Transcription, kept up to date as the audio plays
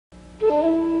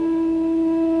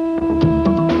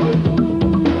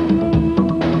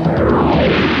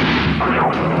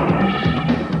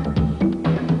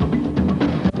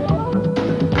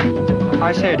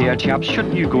I say, dear chaps,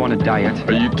 shouldn't you go on a diet?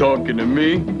 Are you talking to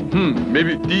me?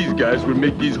 Maybe if these guys would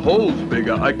make these holes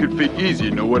bigger, I could fit easy,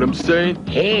 know what I'm saying?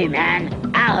 Hey,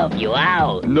 man, I'll help you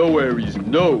out. No, Aries,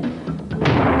 no.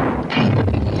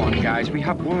 Come on, guys, we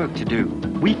have work to do.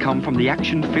 We come from the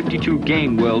Action 52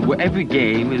 game world where every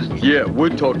game is... Yeah,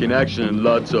 we're talking action and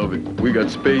lots of it. We got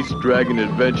space, dragon,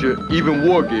 adventure, even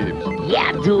war games.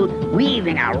 Yeah, dude, we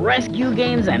even got rescue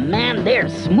games, and man, they're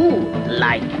smooth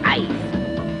like ice.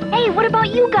 Hey, what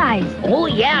about you guys? Oh,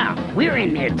 yeah, we're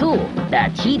in there too,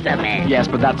 the Cheetahmen. Yes,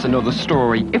 but that's another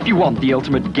story. If you want the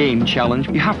ultimate game challenge,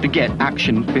 you have to get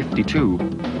Action 52.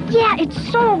 Yeah, it's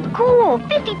so cool.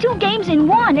 52 games in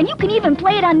one, and you can even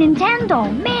play it on Nintendo.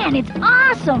 Man, it's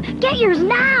awesome. Get yours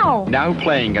now. Now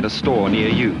playing at a store near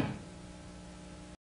you.